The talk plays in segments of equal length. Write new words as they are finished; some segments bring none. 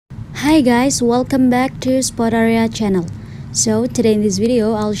Hi guys, welcome back to Spot Area channel. So today in this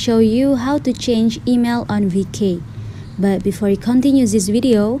video I'll show you how to change email on VK. But before you continue this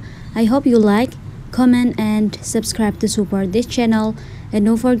video, I hope you like, comment and subscribe to support this channel, and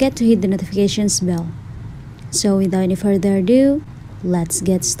don't forget to hit the notifications bell. So without any further ado, let's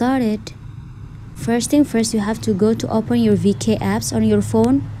get started. First thing first, you have to go to open your VK apps on your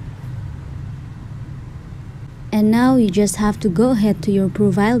phone. And now you just have to go ahead to your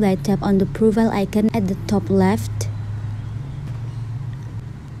profile by tap on the profile icon at the top left.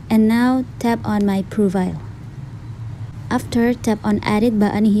 And now tap on my profile. After, tap on edit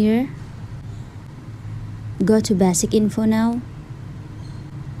button here. Go to basic info now.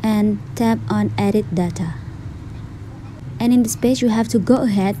 And tap on edit data. And in this page you have to go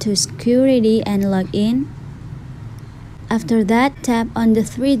ahead to security and log in. After that, tap on the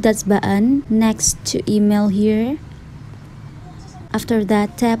three dots button next to email here. After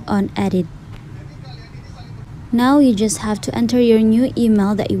that, tap on edit. Now you just have to enter your new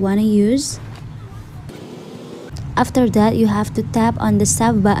email that you want to use. After that, you have to tap on the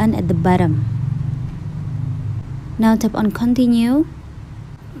save button at the bottom. Now tap on continue.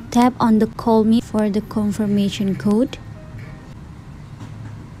 Tap on the call me for the confirmation code.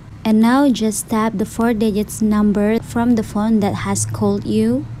 And now just tap the 4 digits number from the phone that has called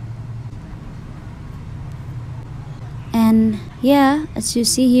you. And yeah, as you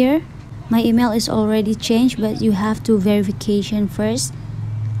see here, my email is already changed, but you have to verification first.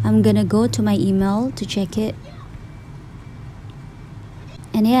 I'm gonna go to my email to check it.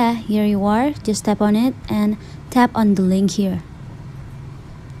 And yeah, here you are. Just tap on it and tap on the link here.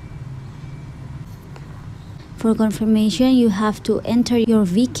 For confirmation, you have to enter your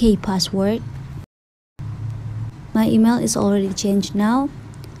VK password. My email is already changed now.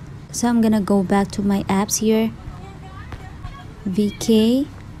 So I'm gonna go back to my apps here. VK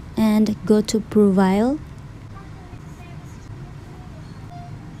and go to profile.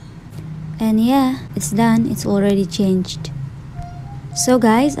 And yeah, it's done. It's already changed. So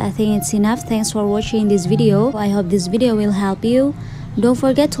guys, I think it's enough. Thanks for watching this video. I hope this video will help you. Don't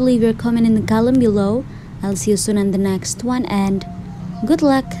forget to leave your comment in the column below. I'll see you soon on the next one and good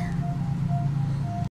luck!